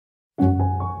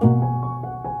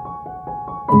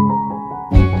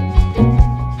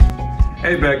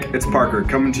Hey Beck, it's Parker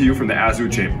coming to you from the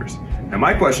Azoo Chambers. Now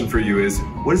my question for you is,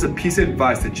 what is a piece of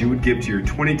advice that you would give to your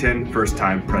 2010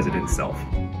 first-time president self?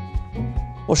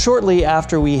 Well, shortly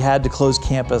after we had to close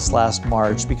campus last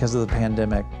March because of the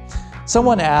pandemic,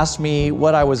 someone asked me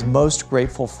what I was most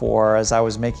grateful for as I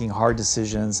was making hard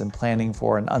decisions and planning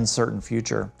for an uncertain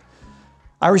future.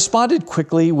 I responded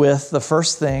quickly with the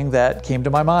first thing that came to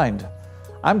my mind.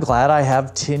 I'm glad I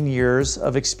have 10 years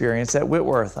of experience at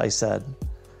Whitworth, I said.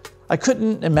 I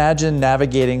couldn't imagine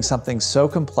navigating something so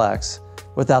complex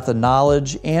without the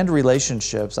knowledge and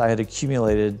relationships I had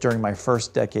accumulated during my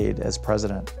first decade as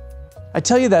president. I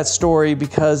tell you that story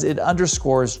because it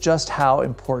underscores just how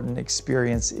important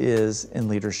experience is in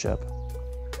leadership.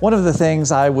 One of the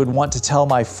things I would want to tell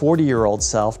my 40-year-old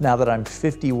self, now that I'm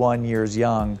 51 years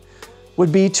young,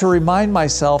 would be to remind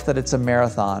myself that it's a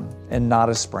marathon and not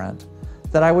a sprint,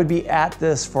 that I would be at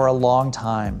this for a long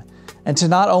time, and to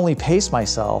not only pace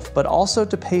myself, but also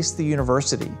to pace the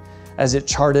university as it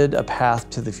charted a path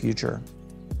to the future.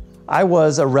 I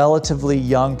was a relatively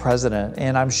young president,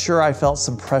 and I'm sure I felt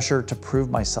some pressure to prove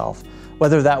myself,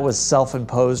 whether that was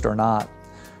self-imposed or not.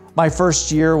 My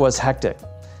first year was hectic.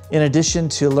 In addition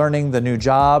to learning the new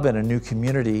job and a new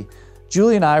community,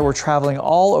 Julie and I were traveling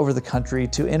all over the country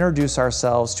to introduce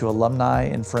ourselves to alumni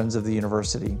and friends of the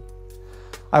university.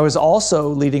 I was also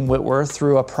leading Whitworth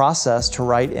through a process to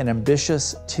write an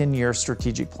ambitious 10-year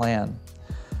strategic plan.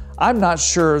 I'm not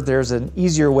sure there's an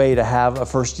easier way to have a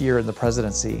first year in the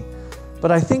presidency,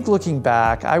 but I think looking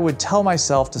back, I would tell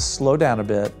myself to slow down a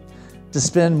bit, to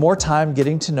spend more time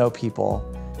getting to know people,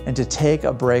 and to take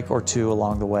a break or two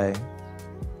along the way.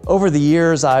 Over the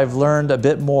years, I've learned a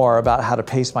bit more about how to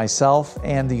pace myself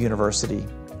and the university.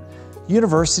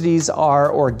 Universities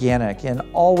are organic and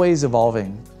always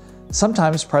evolving.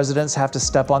 Sometimes presidents have to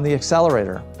step on the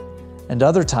accelerator, and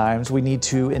other times we need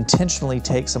to intentionally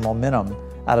take some momentum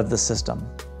out of the system.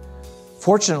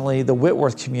 Fortunately, the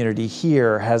Whitworth community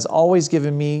here has always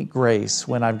given me grace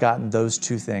when I've gotten those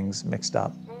two things mixed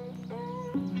up.